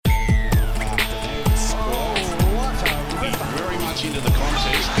much into the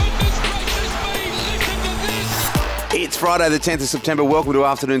contest. Goodness gracious me, listen to this! It's Friday the 10th of September. Welcome to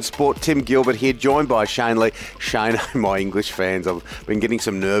Afternoon Sport. Tim Gilbert here, joined by Shane Lee. Shane, my English fans, I've been getting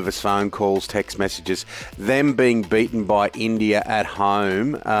some nervous phone calls, text messages. Them being beaten by India at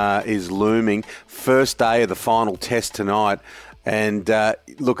home is looming. First day of the final test tonight. And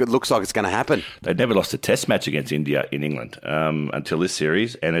look, it looks like it's going to happen. They've never lost a test match against India in England until this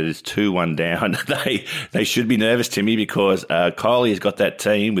series, and it is 2-1 down. They should be nervous, Timmy, because Kohli has got that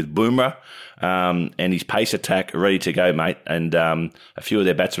team with Bumrah and his pace attack ready to go, mate. And a few of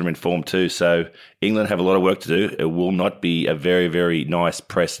their batsmen are in form too. So England have a lot of work to do. It will not be a very, very nice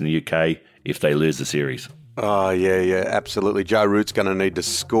press in the UK if they lose the series. Oh, yeah, absolutely. Joe Root's going to need to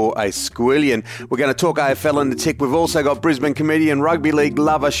score a squillion. We're going to talk AFL in the tick. We've also got Brisbane comedian, rugby league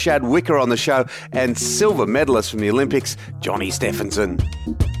lover Shad Wicker on the show, and silver medalist from the Olympics, Johnny Stephenson.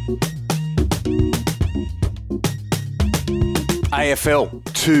 AFL,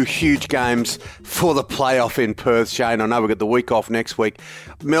 2 huge games for the playoff in Perth, Shane. I know we've got the week off next week.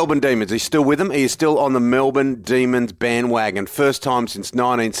 Melbourne Demons, are you still with them? Are you still on the Melbourne Demons bandwagon? First time since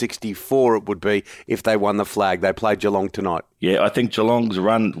 1964 it would be if they won the flag. They played Geelong tonight. Yeah, I think Geelong's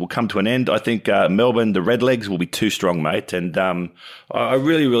run will come to an end. I think Melbourne, the Redlegs, will be too strong, mate. And I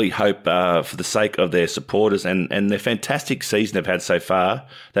really, really hope for the sake of their supporters and their fantastic season they've had so far,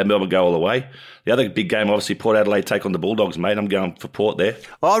 that Melbourne go all the way. The other big game, obviously, Port Adelaide take on the Bulldogs, mate. I'm going for Port there.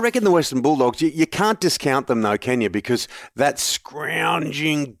 I reckon the Western Bulldogs, you can't discount them though, can you? Because that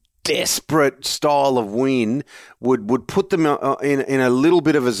scrounging, desperate style of win would put them in a little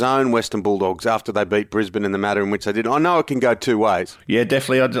bit of a zone, Western Bulldogs, after they beat Brisbane in the manner in which they did. I know it can go two ways. Yeah,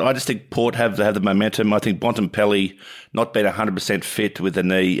 definitely. I just think Port have the momentum. I think Bontempelli not being 100% fit with the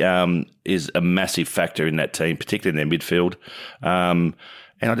knee is a massive factor in that team, particularly in their midfield. And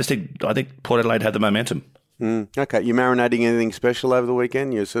I think Port Adelaide have the momentum. Okay, you marinating anything special over the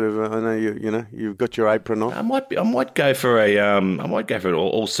weekend? You sort of, I know you've got your apron on. I might go for an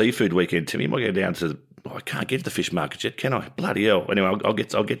all seafood weekend, Timmy. I might go down to. I can't get to the fish market yet, can I? Bloody hell! Anyway, I'll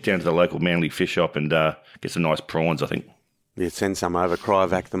get down to the local Manly fish shop and get some nice prawns, I think. Yeah, send some over,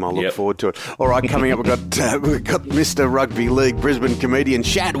 cryovac them. I'll look forward to it. All right, coming up, we've got Mr. Rugby League Brisbane comedian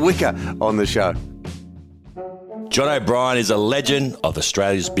Shad Wicker on the show. John O'Brien is a legend of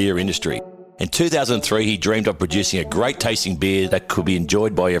Australia's beer industry. In 2003, he dreamed of producing a great tasting beer that could be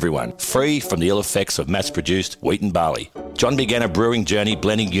enjoyed by everyone, free from the ill effects of mass-produced wheat and barley. John began a brewing journey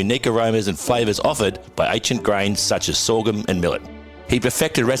blending unique aromas and flavours offered by ancient grains such as sorghum and millet. He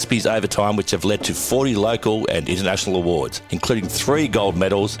perfected recipes over time which have led to 40 local and international awards, including 3 gold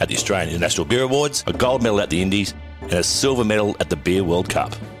medals at the Australian International Beer Awards, a gold medal at the Indies, and a silver medal at the Beer World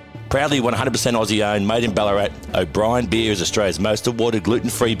Cup. Proudly 100% Aussie-owned, made in Ballarat, O'Brien Beer is Australia's most awarded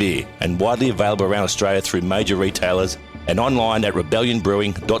gluten-free beer and widely available around Australia through major retailers and online at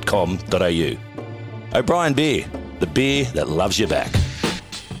rebellionbrewing.com.au. O'Brien Beer, the beer that loves you back.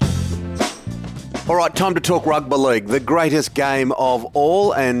 All right, time to talk rugby league, the greatest game of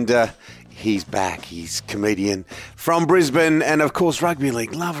all, and he's back. He's comedian from Brisbane and, of course, rugby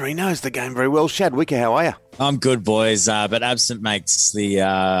league lover. He knows the game very well. Shad Wicker, how are you? I'm good, boys, but absent makes the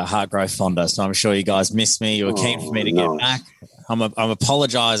heart grow fonder, so I'm sure you guys miss me. You were keen for me to get back. I'm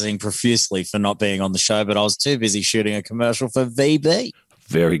apologising profusely for not being on the show, but I was too busy shooting a commercial for VB.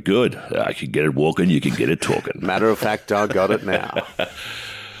 Very good. I can get it walking, you can get it talking. Matter of fact, I got it now.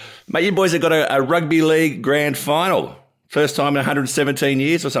 Mate, you boys have got a rugby league grand final. First time in 117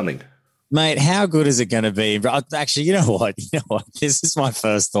 years or something. Mate, how good is it going to be? Actually, you know what? This is my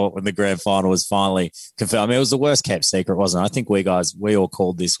first thought when the grand final was finally confirmed. I mean, it was the worst kept secret, wasn't it? I think we all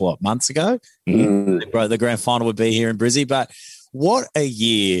called this, months ago? The grand final would be here in Brizzy. But what a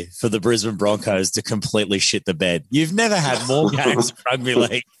year for the Brisbane Broncos to completely shit the bed. You've never had more games of rugby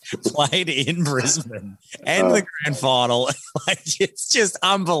league played in Brisbane and the grand final. It's just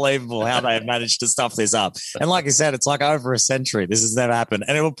unbelievable how they have managed to stuff this up. And like I said, it's like over a century. This has never happened,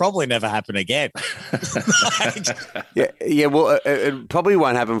 and it will probably never happen again. Well, it probably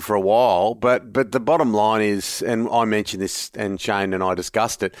won't happen for a while, but the bottom line is, and I mentioned this and Shane and I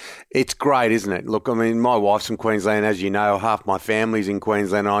discussed it, it's great, isn't it? Look, I mean, my wife's from Queensland, as you know, half my family's in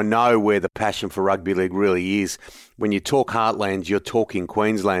Queensland. I know where the passion for rugby league really is. When you talk Heartlands, you're talking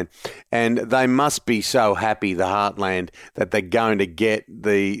Queensland. And they must be so happy, the Heartland, that they're going to get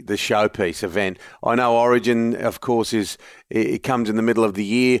the showpiece event. I know Origin, of course, it comes in the middle of the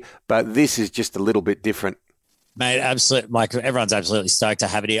year, but this is just a little bit different. Mate, absolutely. Like, everyone's absolutely stoked to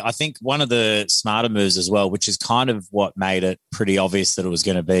have it here. I think one of the smarter moves as well, which is kind of what made it pretty obvious that it was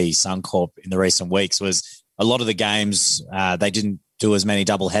going to be Suncorp in the recent weeks, was a lot of the games, they didn't do as many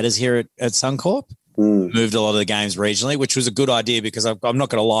double headers here at Suncorp. moved a lot of the games regionally, which was a good idea because I'm not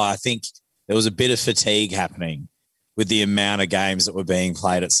going to lie. I think there was a bit of fatigue happening with the amount of games that were being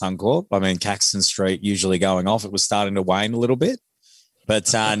played at Suncorp. I mean, Caxton Street usually going off. It was starting to wane a little bit.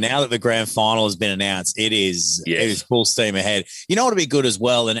 But now that the grand final has been announced, it is full steam ahead. You know what would be good as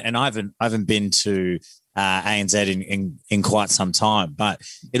well, and I haven't been to ANZ in quite some time, but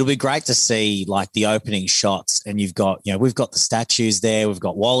it'll be great to see like the opening shots. And you've got, we've got the statues there, we've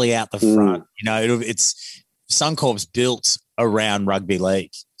got Wally out the front. It's Suncorp's built around rugby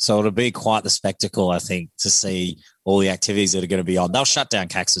league, so it'll be quite the spectacle, I think, to see all the activities that are going to be on. They'll shut down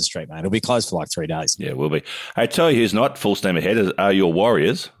Caxton Street, mate. It'll be closed for like 3 days. Yeah, it will be. I tell you who's not full steam ahead are your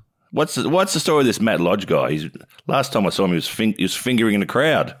Warriors. What's the story of this Matt Lodge guy? Last time I saw him, he was fingering in the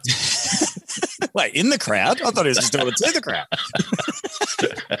crowd. Wait, in the crowd? I thought he was just doing it to the crowd.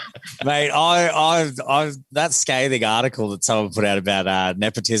 Mate, I that scathing article that someone put out about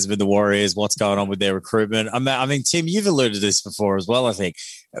nepotism in the Warriors, what's going on with their recruitment. I mean, Tim, you've alluded to this before as well, I think.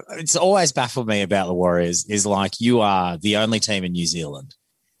 It's always baffled me about the Warriors is like you are the only team in New Zealand.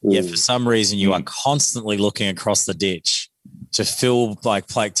 Yet for some reason you are constantly looking across the ditch to fill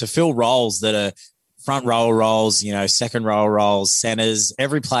roles that are front row roles, second row roles, centers.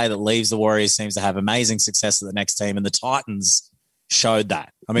 Every player that leaves the Warriors seems to have amazing success at the next team, and the Titans showed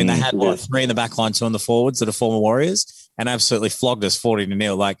that. I mean, they had 3 in the back line, 2 in the forwards that are former Warriors, and absolutely flogged us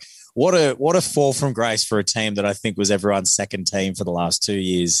 40-0. Like, what a fall from grace for a team that I think was everyone's second team for the last 2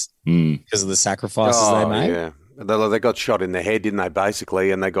 years because of the sacrifices they made. Yeah. They got shot in the head, didn't they, basically,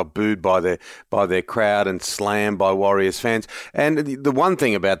 and they got booed by their crowd and slammed by Warriors fans. And the one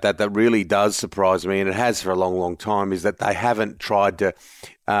thing about that really does surprise me, and it has for a long, long time, is that they haven't tried to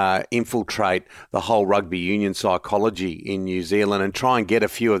infiltrate the whole rugby union psychology in New Zealand and try and get a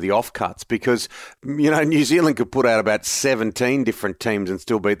few of the offcuts because, New Zealand could put out about 17 different teams and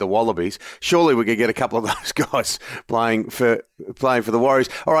still beat the Wallabies. Surely we could get a couple of those guys playing for the Warriors.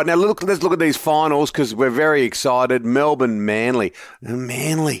 All right, now let's look at these finals because we're very excited. Melbourne, Manly.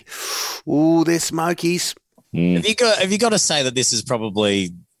 Manly. Ooh, they're smokies. Have you got to say that this is probably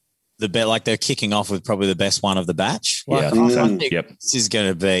the bet, like they're kicking off with probably the best one of the batch? I think this is going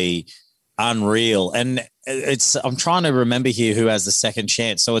to be unreal. And I'm trying to remember here who has the second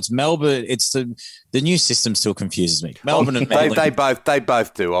chance. So it's Melbourne. It's the new system still confuses me. Melbourne and Manly. They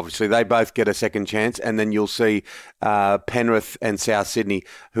both do, obviously. They both get a second chance. And then you'll see Penrith and South Sydney,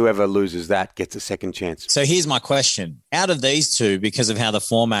 whoever loses that gets a second chance. So here's my question. Out of these two, because of how the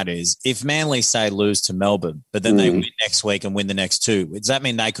format is, if Manly, say, lose to Melbourne, but then they win next week and win the next 2, does that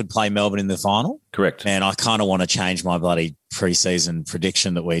mean they could play Melbourne in the final? Correct. Man, I kind of want to change my bloody preseason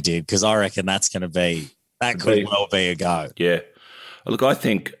prediction that we did because I reckon that's going to be – that could well be a go. Yeah. Look, I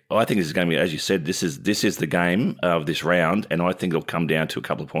think this is going to be, as you said, this is the game of this round, and I think it'll come down to a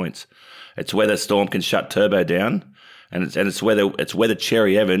couple of points. It's whether Storm can shut Turbo down, and it's whether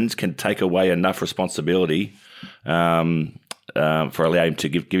Cherry Evans can take away enough responsibility for allowing him to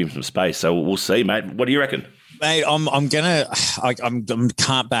give him some space. So we'll see, mate. What do you reckon? Mate, I'm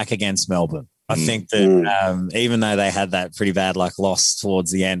can't back against Melbourne. I think that even though they had that pretty bad loss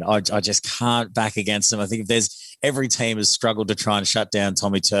towards the end, I just can't back against them. I think if there's every team has struggled to try and shut down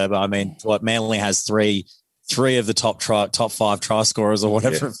Tommy Turbo. I mean, Manly has three of the top 5 try scorers or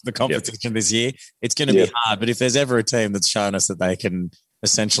whatever for the competition this year. It's going to be hard. But if there's ever a team that's shown us that they can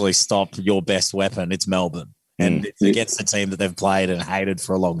essentially stop your best weapon, it's Melbourne. And it's against the team that they've played and hated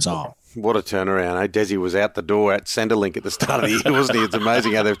for a long time. What a turnaround, eh? Desi was out the door at Centrelink at the start of the year, wasn't he? It's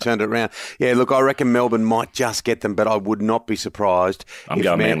amazing how they've turned it around. Yeah, look, I reckon Melbourne might just get them, but I would not be surprised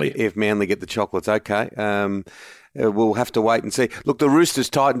if Manly get the chocolates. Okay. We'll have to wait and see. Look, the Roosters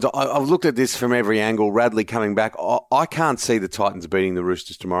Titans, I've looked at this from every angle. Radley coming back. I can't see the Titans beating the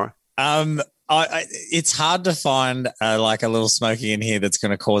Roosters tomorrow. It's hard to find a little smoky in here that's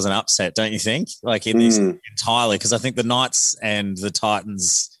going to cause an upset, don't you think? Like in this entirely, because I think the Knights and the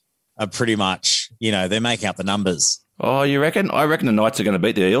Titans are pretty much, they're making up the numbers. Oh, you reckon? I reckon the Knights are going to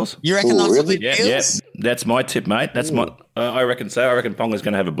beat the Eels. You reckon Knights will beat the Eels? Yeah, that's my tip, mate. That's my. I reckon so. I reckon Ponga's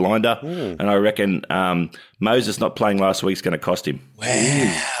going to have a blinder, and I reckon Moses not playing last week's going to cost him.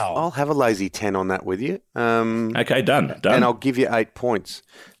 Wow! I'll have a lazy 10 on that with you. Okay, done. And I'll give you 8 points.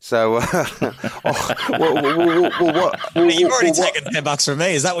 So, you've already taken $10 from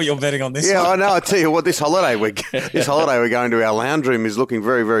me. Is that what you're betting on this? Yeah, one? I know. I tell you what, this holiday we're going to our lounge room is looking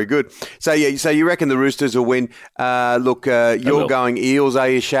very, very good. So you reckon the Roosters will win? You're going Eels, are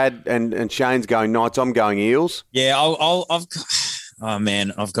you, Shad? And Shane's going Knights. I'm going Eels. Yeah, I've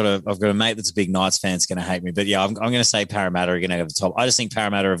got a mate that's a big Knights fan. It's going to hate me, but yeah, I'm going to say Parramatta are going to have the top. I just think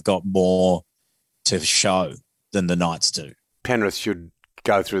Parramatta have got more to show than the Knights do. Penrith should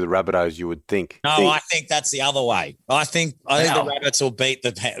go through the Rabbitohs, you would think. No, I think that's the other way. I think the Rabbits will beat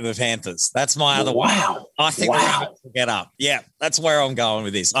the Panthers. That's my other way. I think the Rabbits will get up. Yeah, that's where I'm going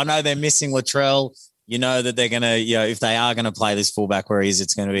with this. I know they're missing Latrell. You know that they're going to, if they are going to play this fullback where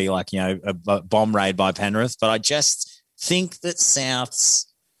it's going to be like, a bomb raid by Penrith. But I just think that Souths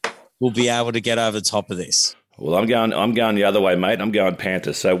will be able to get over the top of this. Well, I'm going the other way, mate. I'm going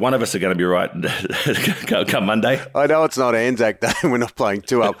Panthers. So one of us are going to be right come Monday. I know it's not Anzac Day. We're not playing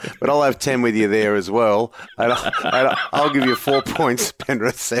 2 up, but I'll have 10 with you there as well. And I'll give you 4 points,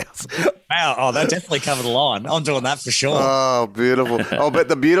 Penrith South. Wow. Oh, that definitely covered the line. I'm doing that for sure. Oh, beautiful. Oh, but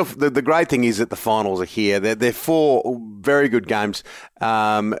the great thing is that the finals are here. They're 4 very good games.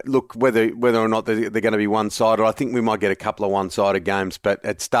 Look, whether or not they're going to be one-sided, I think we might get a couple of one-sided games, but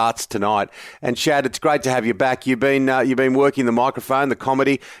it starts tonight. And Shad, it's great to have you back. You've been working the microphone, the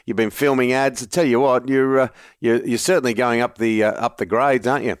comedy. You've been filming ads. I tell you what, you're certainly going up the grades,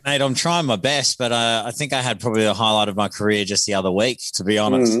 aren't you, mate? I'm trying my best, but I think I had probably the highlight of my career just the other week. To be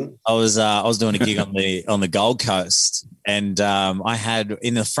honest, I was doing a gig on the Gold Coast, and I had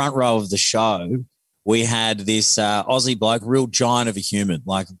in the front row of the show. We had this Aussie bloke, real giant of a human,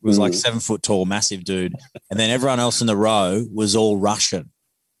 like was like 7 foot tall, massive dude, and then everyone else in the row was all Russian.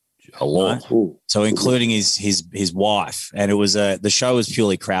 Right? So including his wife, and it was the show was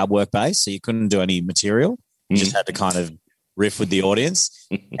purely crowd work based, so you couldn't do any material. You just had to kind of riff with the audience,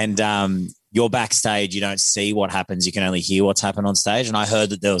 and you're backstage. You don't see what happens; you can only hear what's happened on stage. And I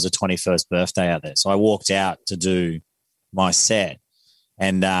heard that there was a 21st birthday out there, so I walked out to do my set,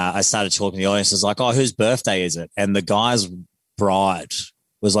 and I started talking to the audience. I was like, "Oh, whose birthday is it?" And the guy's bride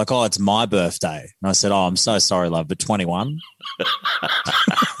was like, "Oh, it's my birthday." And I said, "Oh, I'm so sorry, love, but 21."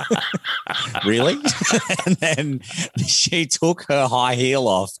 Really? And then she took her high heel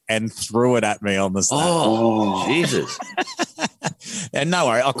off and threw it at me on the stage. Oh, Jesus. And no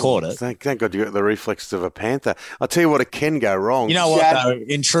worry, I caught it. Thank God you got the reflexes of a panther. I'll tell you what, it can go wrong. You know what, though?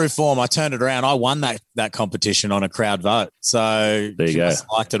 In true form, I turned it around. I won that competition on a crowd vote. So there you go. She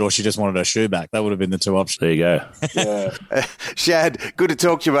liked it or she just wanted her shoe back. That would have been the 2 options. There you go. Yeah. Shad, good to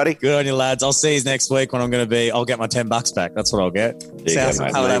talk to you, buddy. Good on you, lads. I'll see you next week when I'll get my $10 back. That's what I'll get. Sounds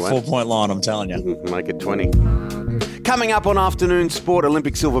like that 4-point line, I'm telling you. Make it 20. Coming up on Afternoon Sport,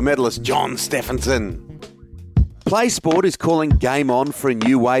 Olympic silver medalist John Stephenson. Play Sport is calling Game On for a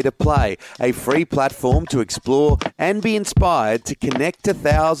new way to play, a free platform to explore and be inspired to connect to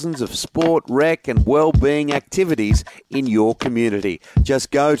thousands of sport, rec and well-being activities in your community.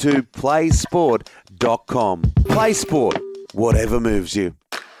 Just go to playsport.com. Play Sport, whatever moves you.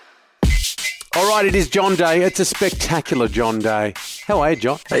 All right, it is John Day. It's a spectacular John Day. How are you,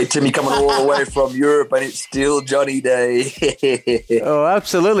 John? Hey, Timmy, coming all the way from Europe, and it's still Johnny Day. Oh,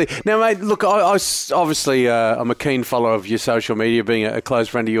 absolutely. Now, mate, look, I obviously I'm a keen follower of your social media, being a close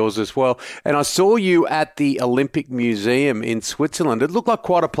friend of yours as well, and I saw you at the Olympic Museum in Switzerland. It looked like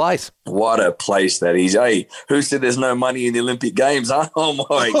quite a place. What a place that is. Hey, who said there's no money in the Olympic Games, huh? Oh,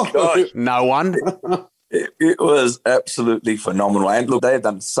 my God. No one. It was absolutely phenomenal. And look, they've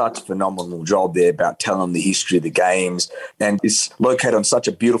done such a phenomenal job there about telling the history of the games. And it's located on such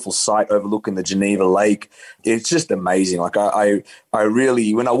a beautiful site overlooking the Geneva Lake. It's just amazing. Like I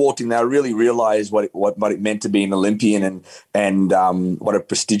really, when I walked in there, I really realized what it meant to be an Olympian and what a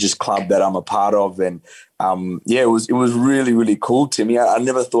prestigious club that I'm a part of. And it was really, really cool to me. I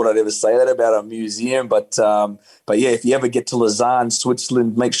never thought I'd ever say that about a museum, but yeah, if you ever get to Lausanne,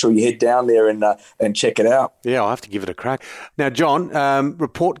 Switzerland, make sure you head down there and check it out. Yeah, I'll have to give it a crack. Now, John,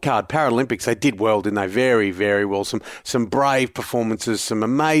 report card, Paralympics, they did well, didn't they? Very, very well. Some brave performances, some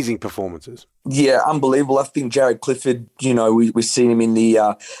amazing performances. Yeah, unbelievable. I think Jared Clifford, we've seen him in the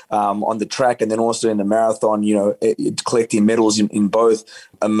on the track and then also in the marathon, collecting medals in both.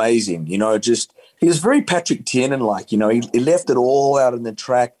 Amazing. He was very Patrick Tiernan-like, he left it all out in the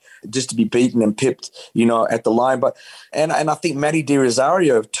track just to be beaten and pipped, at the line. But and I think Matty Di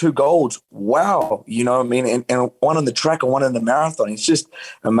Rosario, 2 golds. Wow. And one on the track and one in the marathon. It's just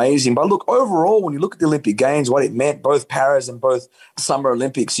amazing. But look, overall, when you look at the Olympic Games, what it meant, both Paris and both Summer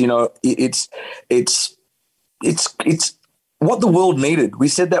Olympics, it's what the world needed. We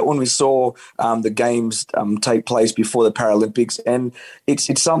said that when we saw the games take place before the Paralympics, and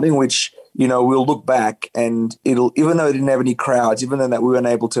it's something which we'll look back and it'll, even though it didn't have any crowds, even though that we weren't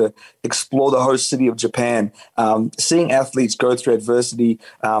able to explore the host city of Japan, seeing athletes go through adversity,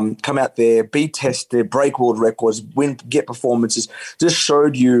 come out there, be tested, break world records, get performances, just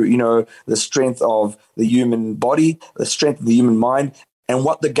showed you, the strength of the human body, the strength of the human mind, and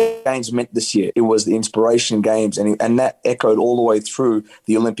what the games meant this year. It was the inspiration games, and that echoed all the way through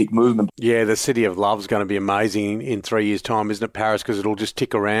the Olympic movement. Yeah, the City of Love is going to be amazing in 3 years' time, isn't it, Paris? Because it'll just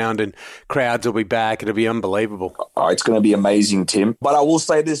tick around and crowds will be back. It'll be unbelievable. Oh, it's going to be amazing, Tim. But I will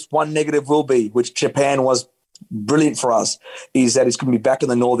say this, one negative will be, which Japan was brilliant for us, is that it's going to be back in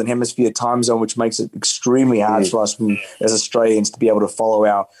the Northern Hemisphere time zone, which makes it extremely hard for us as Australians to be able to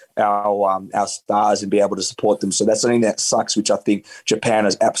follow our stars and be able to support them. So that's something that sucks, which I think Japan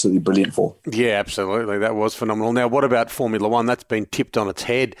is absolutely brilliant for. Yeah, absolutely. That was phenomenal. Now, what about Formula One? That's been tipped on its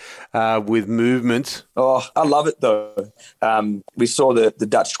head with movements. Oh, I love it, though. We saw the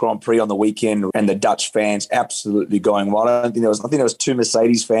Dutch Grand Prix on the weekend and the Dutch fans absolutely going wild. I think there was 2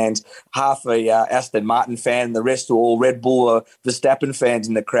 Mercedes fans, half a Aston Martin fan, and the rest were all Red Bull or Verstappen fans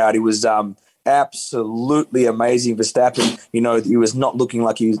in the crowd. It was absolutely amazing. Verstappen, he was not looking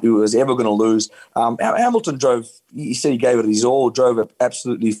like he was ever going to lose. Hamilton drove, he said he gave it his all, drove it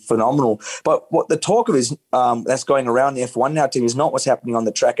absolutely phenomenal. But what the talk of is that's going around the F1 now, Tim, is not what's happening on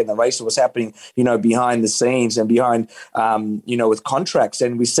the track and the race, what's happening, behind the scenes and behind, with contracts.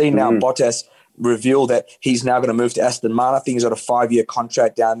 And we see now Bottas reveal that he's now going to move to Aston Martin. I think he's got a 5-year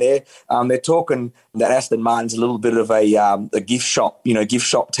contract down there. They're talking that Aston Martin's a little bit of a gift shop, gift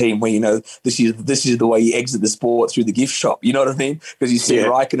shop team where, this is the way you exit the sport, through the gift shop. You know what I mean? Because you see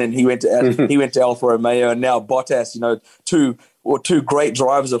Raikkonen, he went to Alfa Romeo, and now Bottas, two great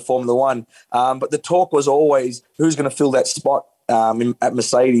drivers of Formula One. But the talk was always who's going to fill that spot at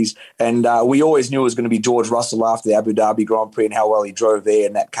Mercedes, and we always knew it was going to be George Russell after the Abu Dhabi Grand Prix and how well he drove there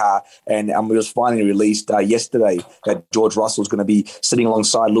in that car. And it was finally released yesterday that George Russell is going to be sitting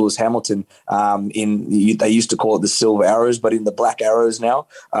alongside Lewis Hamilton they used to call it the Silver Arrows, but in the Black Arrows now.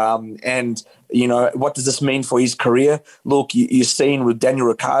 And what does this mean for his career? Look, you're seeing with Daniel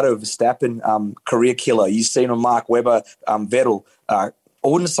Ricciardo, Verstappen, career killer. You've seen with Mark Webber, Vettel. I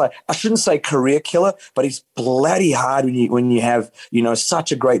shouldn't say career killer, but it's bloody hard when you have,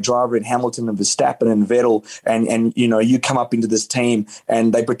 such a great driver in Hamilton and Verstappen and Vettel, and you come up into this team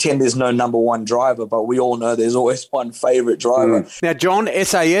and they pretend there's no number one driver, but we all know there's always one favourite driver. Now, John,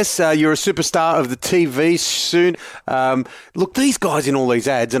 SAS, you're a superstar of the TV soon. Look, these guys in all these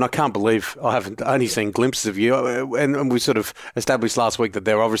ads, and I can't believe I haven't only seen glimpses of you, and we sort of established last week that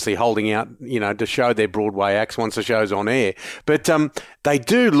they're obviously holding out, to show their Broadway acts once the show's on air. But they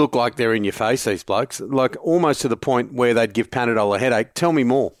do look like they're in your face, these blokes, like almost to the point where they'd give Panadol a headache. Tell me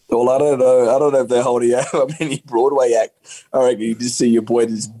more. Well, I don't know if they're holding out any Broadway act. I reckon you just see your boy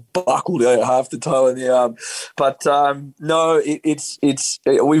just buckled out half the time in the arm. But no,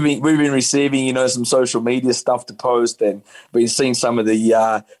 we've been receiving some social media stuff to post, and we've seen some of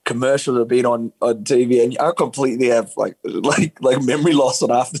the commercials that have been on TV, and I completely have like memory loss on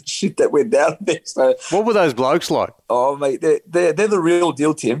half the shit that went down there. So what were those blokes like? Oh mate, they're the real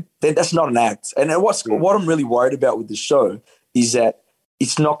deal, Tim. That's not an act. And what I'm really worried about with the show is that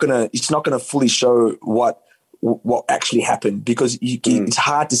it's not gonna fully show what actually happened, because it's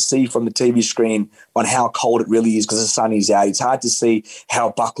hard to see from the TV screen on how cold it really is because the sun is out. It's hard to see how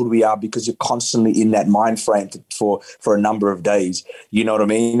buckled we are because you're constantly in that mind frame for a number of days. You know what I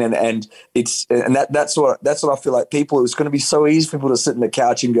mean? And that's what I feel like people. It's going to be so easy for people to sit in the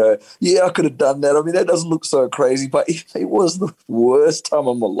couch and go, yeah, I could have done that. I mean, that doesn't look so crazy, but it was the worst time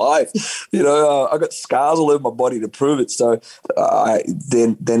of my life. I got scars all over my body to prove it. So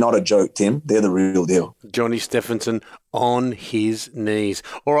they're not a joke, Tim. They're the real deal. Johnny Stephenson on his knees.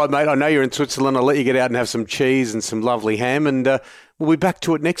 All right, mate, I know you're in Switzerland. I'll let you get out and have some cheese and some lovely ham, and we'll be back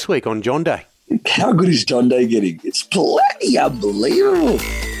to it next week on John Day. How good is John Day getting? It's bloody unbelievable.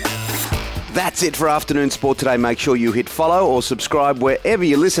 That's it for Afternoon Sport today. Make sure you hit follow or subscribe wherever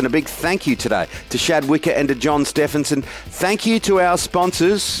you listen. A big thank you today to Shad Wicker and to John Stephenson. Thank you to our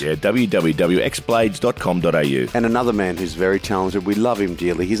sponsors. Yeah, www.xblades.com.au. And another man who's very talented. We love him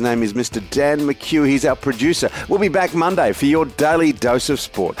dearly. His name is Mr. Dan McHugh. He's our producer. We'll be back Monday for your daily dose of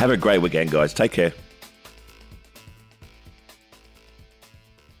sport. Have a great weekend, guys. Take care.